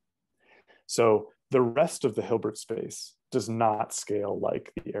entanglement. So the rest of the Hilbert space does not scale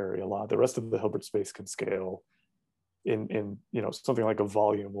like the area law. The rest of the Hilbert space can scale in something like a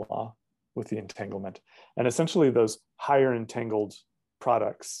volume law with the entanglement. And essentially those higher entangled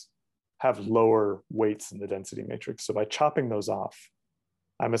products have lower weights in the density matrix. So by chopping those off,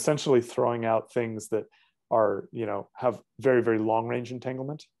 I'm essentially throwing out things that are, have very, very long range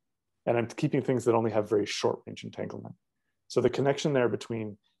entanglement. And I'm keeping things that only have very short range entanglement. So the connection there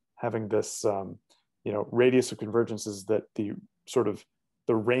between having this, radius of convergence is that the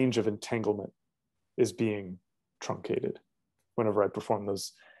range of entanglement is being truncated whenever I perform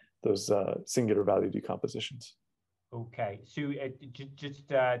those singular value decompositions. Okay, so just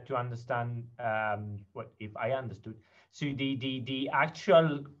to understand what if I understood. So the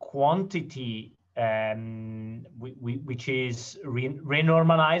actual quantity which is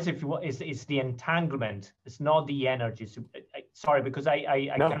renormalized, if you want, is the entanglement. It's not the energy. So, sorry, because I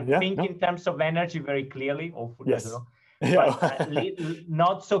can think in terms of energy very clearly. Yes. But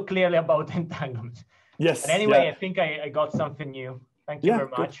not so clearly about entanglement. Yes. But anyway, I think I got something new. Thank you very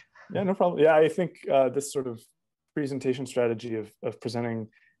much. Yeah, no problem. Yeah, I think this sort of presentation strategy of presenting,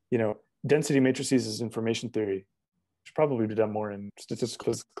 density matrices as information theory should probably be done more in statistical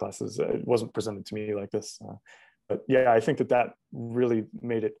physics classes. It wasn't presented to me like this. But yeah, I think that really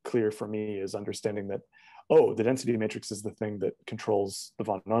made it clear for me is understanding that, the density matrix is the thing that controls the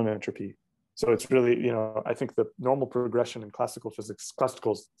von Neumann entropy. So it's really, I think the normal progression in classical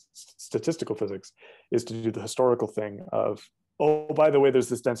statistical physics is to do the historical thing of, by the way, there's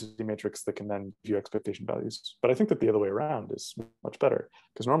this density matrix that can then give you expectation values. But I think that the other way around is much better,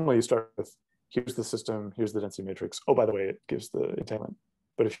 because normally you start with, here's the system, here's the density matrix. By the way, it gives the entanglement.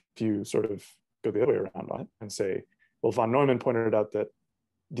 But if you sort of go the other way around on it and say, well, von Neumann pointed out that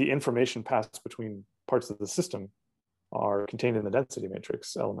the information passed between parts of the system are contained in the density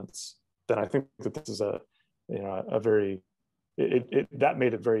matrix elements, then I think that this is that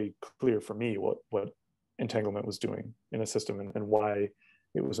made it very clear for me what entanglement was doing in a system and why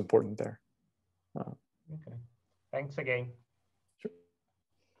it was important there. Okay, thanks again. Sure.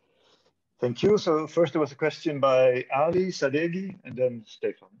 Thank you. So first there was a question by Ali Sadeghi and then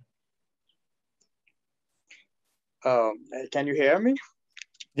Stefan. Can you hear me?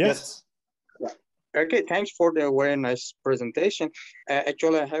 Yes. Okay, thanks for the very nice presentation.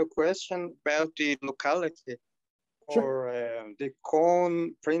 Actually, I have a question about the locality or the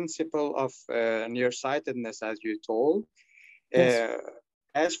Kohn principle of nearsightedness, as you told. Yes.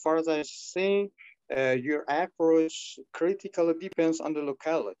 As far as I see, your approach critically depends on the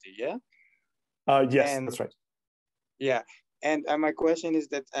locality, yeah? Yes, that's right. Yeah, and my question is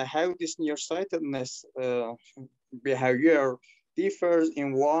that how this nearsightedness behavior differs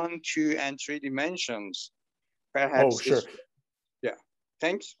in 1, 2, and 3 dimensions. Perhaps. Sure. Yeah.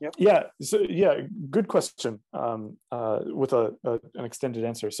 Thanks. Yeah. Yeah. So good question. With an extended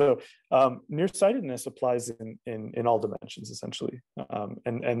answer. So nearsightedness applies in all dimensions essentially,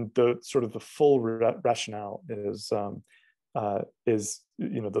 and the sort of the full rationale is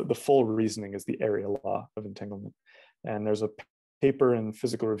the full reasoning is the area law of entanglement. And there's a paper in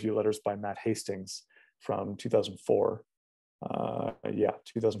Physical Review Letters by Matt Hastings from 2004.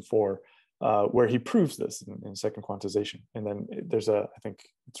 2004, where he proves this in second quantization. And then there's I think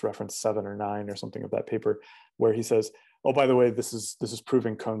it's reference 7 or 9 or something of that paper, where he says, by the way, this is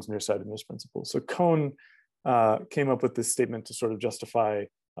proving Kohn's nearsightedness principle. So Kohn came up with this statement to sort of justify,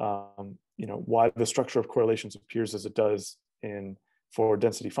 why the structure of correlations appears as it does for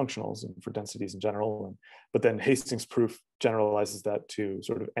density functionals and for densities in general. But then Hastings' proof generalizes that to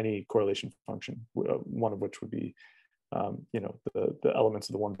sort of any correlation function, one of which would be the elements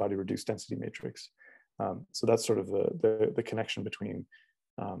of the one body reduced density matrix. So that's sort of the connection between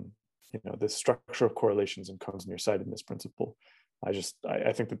the structure of correlations and Kohn's nearsightedness principle. I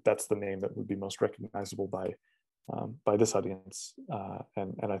think that's the name that would be most recognizable by this audience,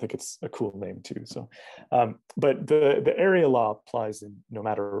 and I think it's a cool name too. So, but the area law applies in no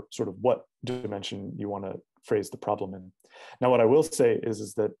matter sort of what dimension you want to phrase the problem in. Now, what I will say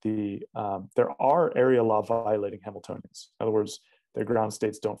is that there are area law violating Hamiltonians. In other words, their ground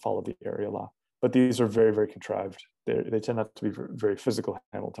states don't follow the area law. but these are very, very contrived. They tend not to be very physical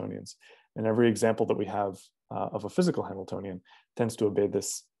Hamiltonians. And every example that we have of a physical Hamiltonian tends to obey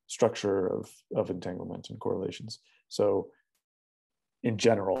this structure of entanglement and correlations. So in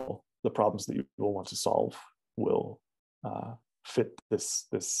general, the problems that you will want to solve will fit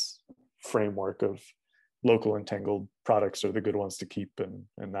this framework of local entangled products are the good ones to keep, and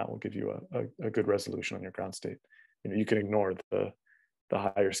that will give you a good resolution on your ground state. You know, you can ignore the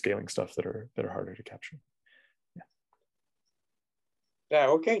higher scaling stuff that are harder to capture. Yeah. Yeah.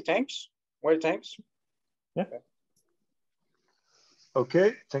 Okay. Thanks. Well, thanks. Yeah.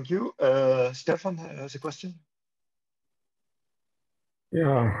 Okay. Thank you. Stefan has a question.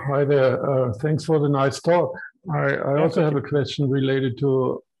 Yeah. Hi there. Thanks for the nice talk. I also have a question related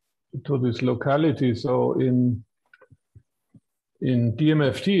to this locality. So in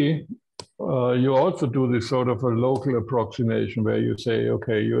DMFT, you also do this sort of a local approximation where you say,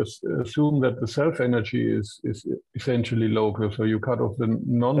 okay, you assume that the self-energy is essentially local. So you cut off the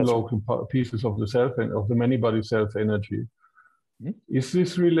non-local pieces of the many-body self-energy. Mm-hmm. Is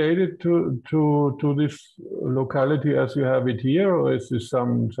this related to this locality as you have it here, or is this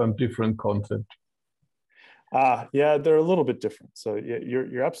some different concept? Yeah, they're a little bit different. So yeah,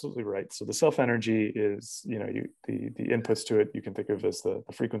 you're absolutely right. So the self-energy is, you know, the inputs to it you can think of as the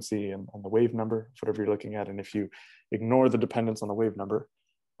frequency and the wave number, whatever you're looking at. And if you ignore the dependence on the wave number,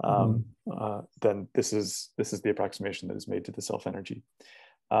 then this is the approximation that is made to the self-energy.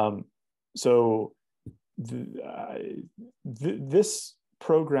 So this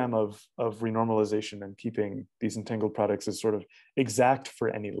program of renormalization and keeping these entangled products is sort of exact for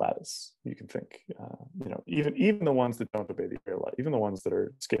any lattice you can think. You know, even the ones that don't obey the error law, even the ones that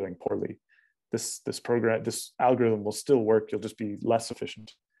are scaling poorly, this algorithm will still work. You'll just be less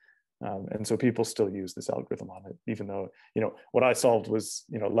efficient, and so people still use this algorithm on it. Even though, you know, what I solved was,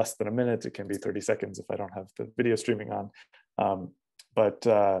 you know, less than a minute. It can be 30 seconds if I don't have the video streaming on,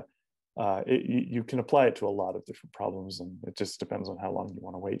 you can apply it to a lot of different problems, and it just depends on how long you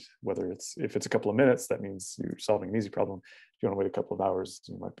want to wait. Whether if it's a couple of minutes, that means you're solving an easy problem. If you want to wait a couple of hours,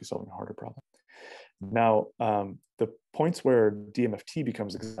 you might be solving a harder problem. Now, the points where DMFT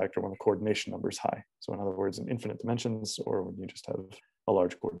becomes exact are when the coordination number is high. So in other words, in infinite dimensions, or when you just have a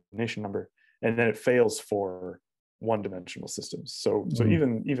large coordination number, and then it fails for one-dimensional systems. So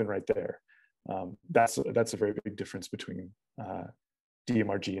even right there, that's a very big difference between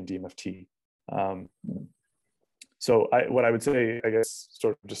DMRG and DMFT. So what I would say, I guess,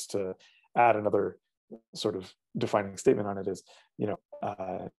 sort of just to add another sort of defining statement on it is, you know,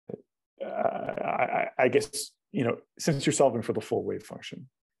 I guess, you know, since you're solving for the full wave function,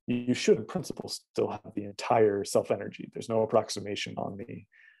 you should in principle still have the entire self-energy. There's no approximation on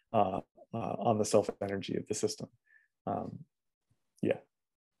the self-energy of the system. Yeah.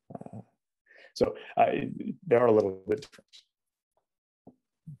 So they are a little bit different.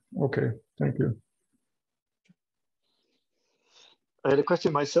 Okay, thank you. I had a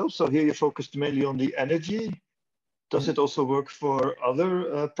question myself. So here you focused mainly on the energy. Does it also work for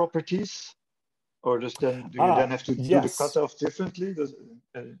other properties, or do you then have to do the cutoff differently?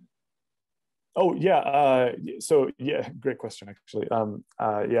 Oh yeah. So yeah, great question actually.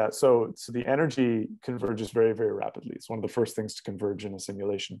 Yeah. So the energy converges very, very rapidly. It's one of the first things to converge in a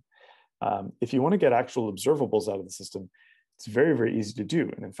simulation. If you want to get actual observables out of the system, it's very, very easy to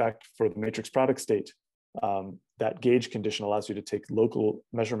do. And in fact, for the matrix product state, that gauge condition allows you to take local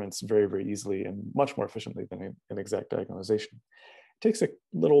measurements very, very easily and much more efficiently than in exact diagonalization. It takes a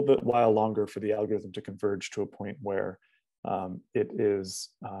little bit while longer for the algorithm to converge to a point where it is,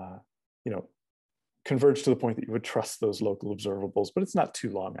 you know, converged to the point that you would trust those local observables, but it's not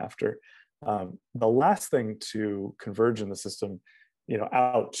too long after. The last thing to converge in the system, you know,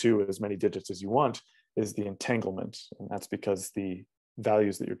 out to as many digits as you want, is the entanglement. And that's because the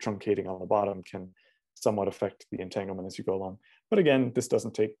values that you're truncating on the bottom can somewhat affect the entanglement as you go along. But again, this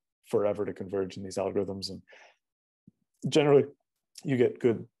doesn't take forever to converge in these algorithms. And generally, you get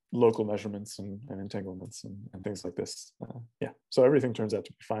good local measurements and entanglements and things like this. Yeah, so everything turns out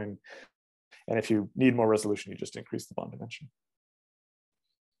to be fine. And if you need more resolution, you just increase the bond dimension.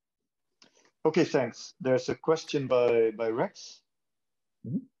 Okay, thanks. There's a question by Rex.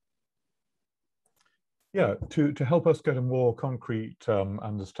 Mm-hmm. Yeah, to help us get a more concrete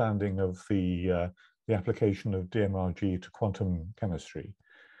understanding of the application of DMRG to quantum chemistry.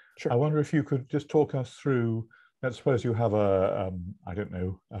 Sure. I wonder if you could just talk us through, let's suppose you have I don't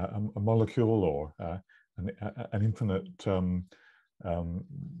know, a molecule or an infinite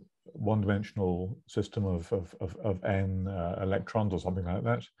one-dimensional system of n electrons or something like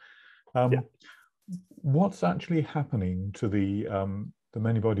that. Yeah. What's actually happening to the the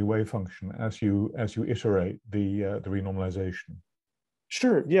many-body wave function as you iterate the renormalization?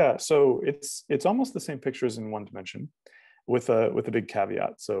 Sure. Yeah. So it's almost the same picture as in one dimension, with a big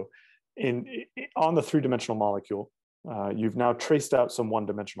caveat. So on the three-dimensional molecule, you've now traced out some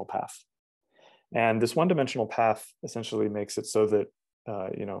one-dimensional path, and this one-dimensional path essentially makes it so that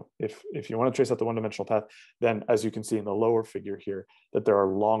if you want to trace out the one-dimensional path, then as you can see in the lower figure here, that there are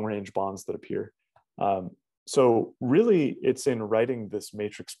long-range bonds that appear. So really, it's in writing this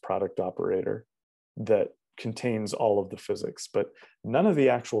matrix product operator that contains all of the physics, but none of the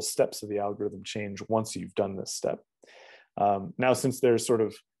actual steps of the algorithm change once you've done this step. Now, since there's sort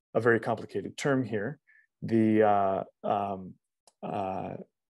of a very complicated term here, you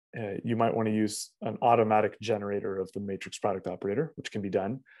might want to use an automatic generator of the matrix product operator, which can be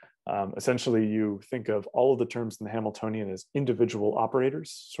done. Essentially, you think of all of the terms in the Hamiltonian as individual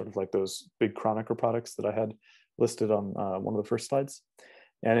operators, sort of like those big Kronecker products that I had listed on one of the first slides.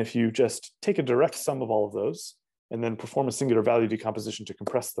 And if you just take a direct sum of all of those and then perform a singular value decomposition to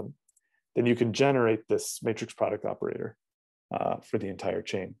compress them, then you can generate this matrix product operator for the entire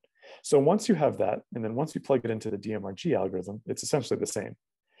chain. So once you have that, and then once you plug it into the DMRG algorithm, it's essentially the same.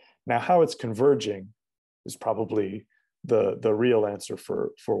 Now, how it's converging is probably the real answer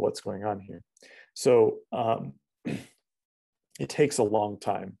for what's going on here. So it takes a long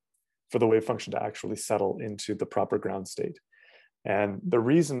time for the wave function to actually settle into the proper ground state. And the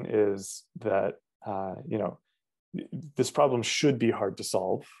reason is that, this problem should be hard to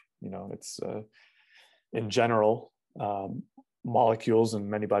solve. It's in general, molecules and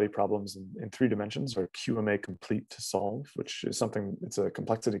many-body problems in 3 dimensions are QMA complete to solve, which is something, it's a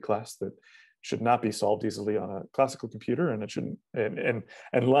complexity class that should not be solved easily on a classical computer, and it shouldn't, and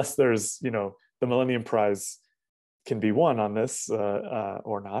unless there's, the Millennium Prize can be won on this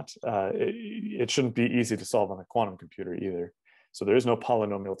or not, it shouldn't be easy to solve on a quantum computer either. So there is no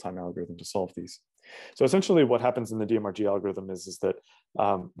polynomial time algorithm to solve these. So essentially what happens in the DMRG algorithm is that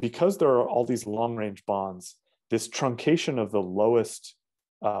because there are all these long-range bonds, this truncation of the lowest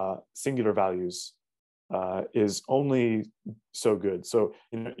singular values is only so good. So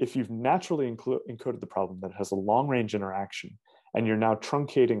if you've naturally encoded the problem that has a long-range interaction, and you're now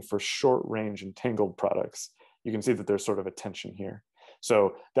truncating for short-range entangled products, you can see that there's sort of a tension here.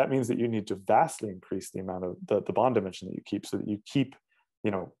 So that means that you need to vastly increase the amount of the bond dimension that you keep, so that you keep,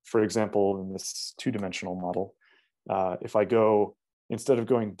 for example, in this 2-dimensional model, if I go, instead of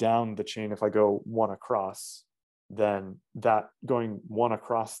going down the chain, if I go one across, then that going one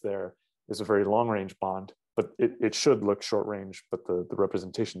across there is a very long range bond, but it should look short range, but the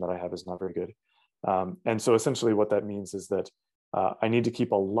representation that I have is not very good. And so essentially what that means is that I need to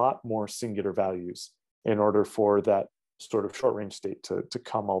keep a lot more singular values in order for that sort of short range state to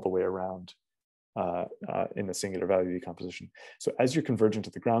come all the way around in the singular value decomposition. So as you're converging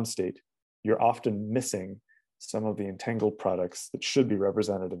to the ground state, you're often missing some of the entangled products that should be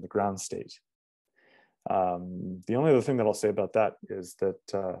represented in the ground state. The only other thing that I'll say about that is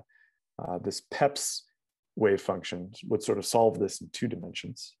that this PEPS wave function would sort of solve this in 2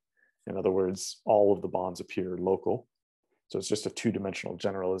 dimensions. In other words, all of the bonds appear local. So it's just a 2-dimensional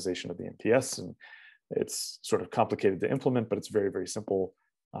generalization of the MPS, and it's sort of complicated to implement, but it's very, very simple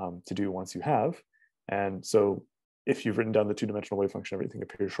to do once you have. And so if you've written down the 2-dimensional wave function, everything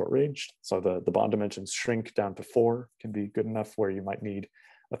appears short range. So the bond dimensions shrink down to 4 can be good enough, where you might need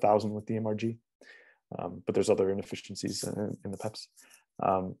 1,000 with DMRG. But there's other inefficiencies in the PEPS.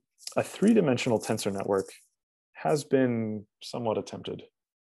 A 3-dimensional tensor network has been somewhat attempted.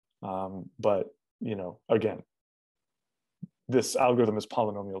 But, again, this algorithm is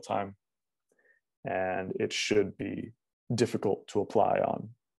polynomial time, and it should be difficult to apply on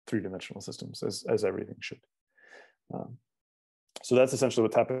 3-dimensional systems, as everything should. So that's essentially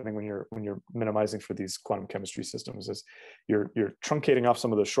what's happening when you're minimizing for these quantum chemistry systems, is you're truncating off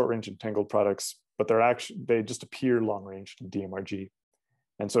some of the short-range entangled products, but they just appear long-range in DMRG.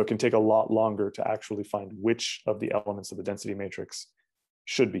 And so it can take a lot longer to actually find which of the elements of the density matrix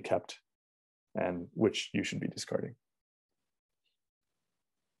should be kept and which you should be discarding.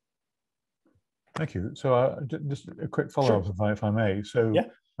 Thank you. So just a quick follow-up, sure, if I may. So yeah.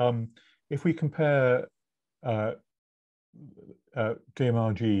 If we compare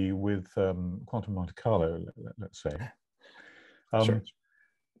DMRG with quantum Monte Carlo, let's say, sure,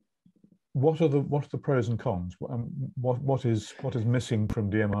 what are the pros and cons? What is missing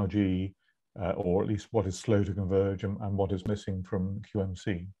from DMRG, or at least what is slow to converge, and what is missing from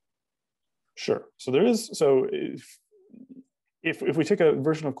QMC? Sure. So there is, so if we take a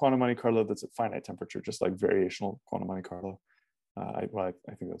version of quantum Monte Carlo that's at finite temperature, just like variational quantum Monte Carlo, I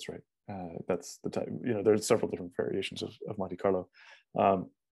think that's right. That's the type. There's several different variations of Monte Carlo.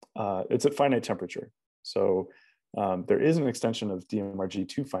 It's at finite temperature, so there is an extension of DMRG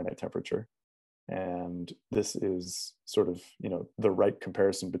to finite temperature, and this is sort of the right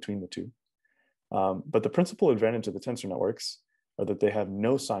comparison between the two. But the principal advantage of the tensor networks are that they have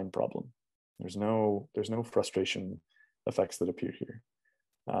no sign problem. There's no frustration effects that appear here.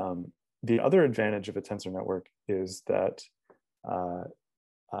 The other advantage of a tensor network is that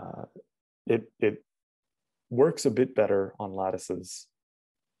it works a bit better on lattices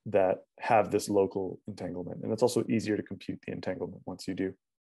that have this local entanglement, and it's also easier to compute the entanglement once you do.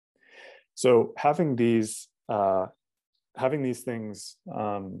 So having these things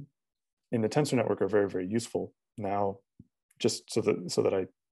in the tensor network are very, very useful. Now, just so that I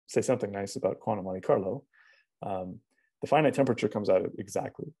say something nice about quantum Monte Carlo, the finite temperature comes out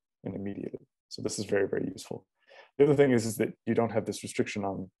exactly and immediately. So this is very, very useful. The other thing is that you don't have this restriction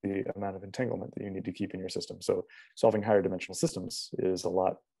on the amount of entanglement that you need to keep in your system. So solving higher dimensional systems is a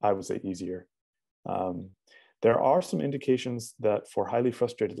lot, I would say, easier. There are some indications that for highly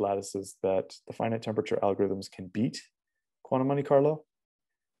frustrated lattices that the finite temperature algorithms can beat quantum Monte Carlo.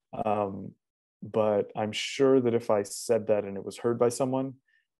 But I'm sure that if I said that and it was heard by someone,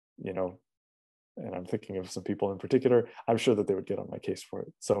 and I'm thinking of some people in particular, I'm sure that they would get on my case for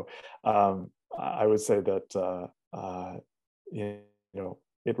it. So I would say that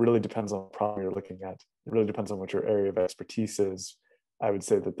it really depends on the problem you're looking at. It really depends on what your area of expertise is. I would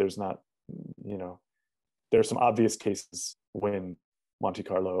say that there's not, there are some obvious cases when Monte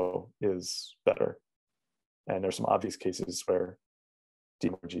Carlo is better, and there's some obvious cases where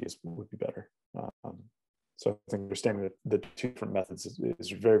DMRG would be better. So I think understanding the two different methods is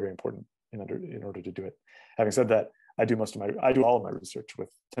very, very important in order to do it. Having said that, I do all of my research with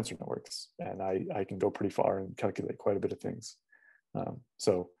tensor networks, and I can go pretty far and calculate quite a bit of things.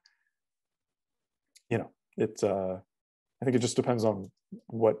 So I think it just depends on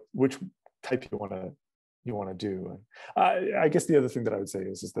which type you want to do. And I guess the other thing that I would say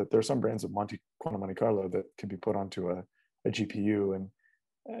is that there are some brands of quantum Monte Carlo that can be put onto a GPU, and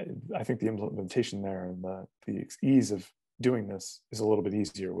I think the implementation there and the ease of doing this is a little bit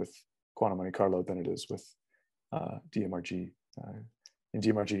easier with quantum Monte Carlo than it is with DMRG. In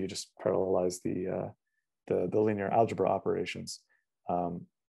DMRG, you just parallelize the linear algebra operations,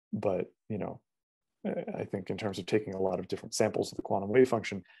 but I think in terms of taking a lot of different samples of the quantum wave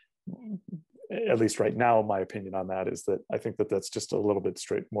function, at least right now, my opinion on that is that I think that that's just a little bit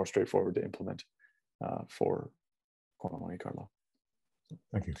more straightforward to implement for quantum Monte Carlo.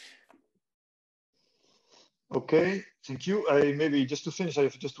 Thank you. Okay, thank you. Maybe just to finish, I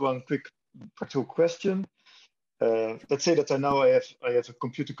have just one quick practical question. Let's say that I have a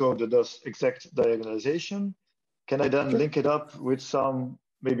computer code that does exact diagonalization. Can I then link it up with some,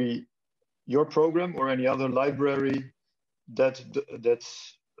 maybe your program or any other library that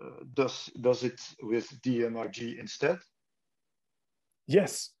does it with DMRG instead?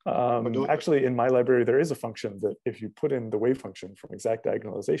 Yes, actually in my library, there is a function that if you put in the wave function from exact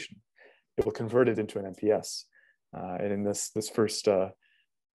diagonalization, it will convert it into an MPS. And in this first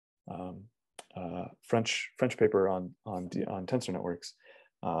French paper on tensor networks,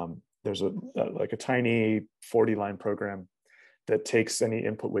 there's a tiny 40-line program that takes any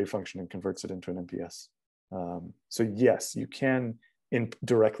input wave function and converts it into an MPS. So yes, you can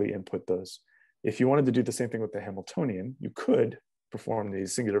directly input those. If you wanted to do the same thing with the Hamiltonian, you could perform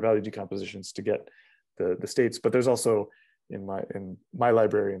these singular value decompositions to get the states, but there's also in my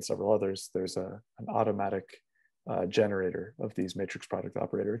library and several others, there's an automatic generator of these matrix product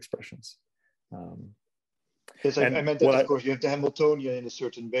operator expressions. Yes, I meant that, of course, you have the Hamiltonian in a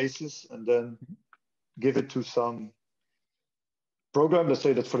certain basis and then give it to some program. Let's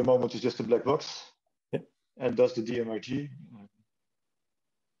say that for the moment is just a black box, and does the DMRG.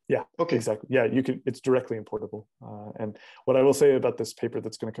 Yeah, okay, exactly. Yeah, you can. It's directly importable. And what I will say about this paper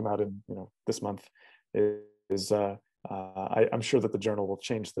that's going to come out in this month is I'm sure that the journal will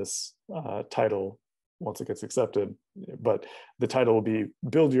change this title once it gets accepted. But the title will be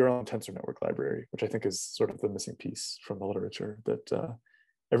 "Build Your Own Tensor Network Library," which I think is sort of the missing piece from the literature, that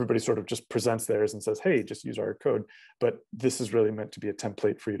everybody sort of just presents theirs and says, "Hey, just use our code." But this is really meant to be a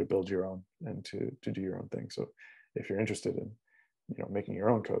template for you to build your own and to do your own thing. So if you're interested in making your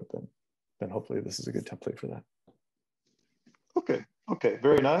own code, then hopefully this is a good template for that. Okay,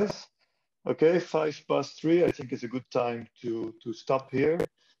 very nice. Okay, 3:05, I think is a good time to stop here.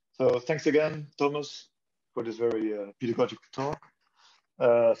 So thanks again, Thomas, for this very pedagogical talk.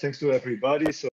 Thanks to everybody. So